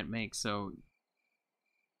recipes we can't make, so...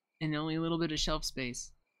 And only a little bit of shelf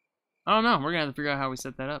space. I don't know. We're going to have to figure out how we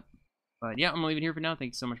set that up. But yeah, I'm going to leave it here for now. Thank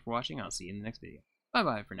you so much for watching. I'll see you in the next video.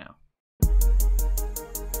 Bye-bye for now.